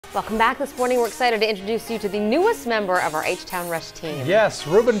Welcome back this morning. We're excited to introduce you to the newest member of our H-Town Rush team. Yes,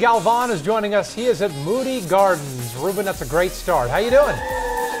 Ruben Galvan is joining us. He is at Moody Gardens. Ruben, that's a great start. How you doing?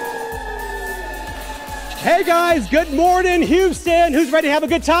 Hey guys, good morning, Houston. Who's ready to have a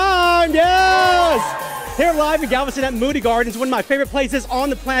good time? Yes! Here live in Galveston at Moody Gardens, one of my favorite places on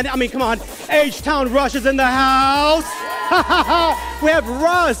the planet. I mean, come on, H-Town Rush is in the house. We have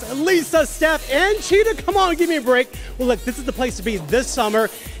Russ, Lisa, Steph, and Cheetah. Come on, give me a break. Well, look, this is the place to be this summer.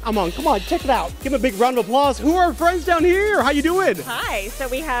 Come on, check it out. Give them a big round of applause. Who are our friends down here? How you doing? Hi, so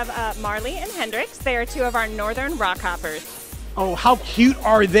we have Marley and Hendrix. They are two of our northern rock hoppers. Oh, how cute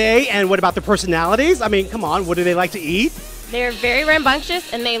are they? And what about their personalities? I mean, come on, what do they like to eat? They're very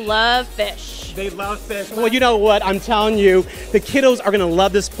rambunctious and they love fish. They love fish. Well, you know what? I'm telling you, the kiddos are going to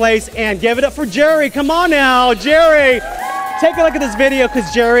love this place. And give it up for Jerry. Come on now, Jerry. Take a look at this video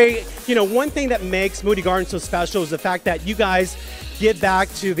because Jerry, you know, one thing that makes Moody Gardens so special is the fact that you guys give back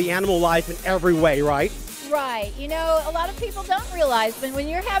to the animal life in every way, right? Right. You know, a lot of people don't realize, but when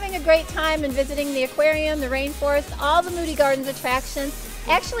you're having a great time and visiting the aquarium, the rainforest, all the Moody Gardens attractions,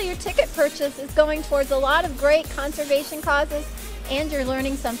 actually your ticket purchase is going towards a lot of great conservation causes, and you're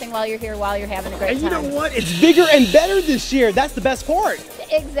learning something while you're here, while you're having a great time. And you know what? It's bigger and better this year. That's the best part.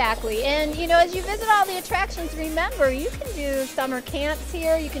 Exactly. And you know, as you visit all the attractions, remember, you can do summer camps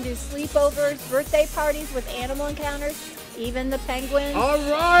here, you can do sleepovers, birthday parties with animal encounters, even the penguins. All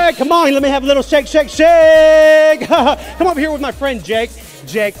right, come on, let me have a little shake, shake, shake. Come over here with my friend Jake.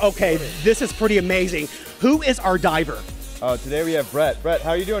 Jake, okay, this is pretty amazing. Who is our diver? Today we have Brett. Brett, how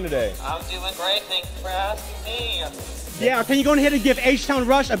are you doing today? I'm doing great. Thank you for asking me. Yeah, can you go ahead and give H-Town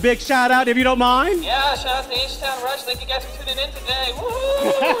Rush a big shout out if you don't mind? Yeah, shout out to H-Town Rush. Thank you guys for tuning in today. Woo!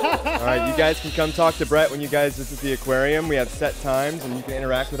 All right, you guys can come talk to Brett when you guys visit the aquarium. We have set times and you can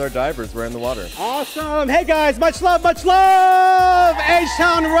interact with our divers. We're in the water. Awesome. Hey guys, much love, much love.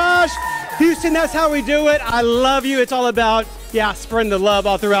 H-Town Rush. Houston, that's how we do it. I love you. It's all about, yeah, spreading the love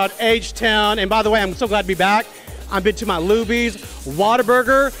all throughout H-Town. And by the way, I'm so glad to be back. I've been to my Luby's,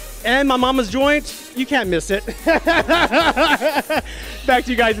 Whataburger, and my mama's joint. You can't miss it. Back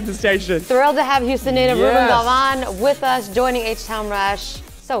to you guys at the station. Thrilled to have Houston native Yes. Ruben Galvan with us, joining H-Town Rush.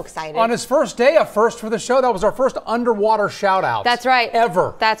 So excited. On his first day, a first for the show. That was our first underwater shout out. That's right.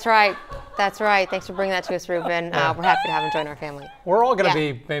 Ever. That's right. That's right. Thanks for bringing that to us, Ruben. We're happy to have him join our family. We're all going to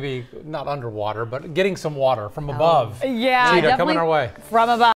be maybe not underwater, but getting some water from above. Yeah, Cheetah definitely coming our way. From above.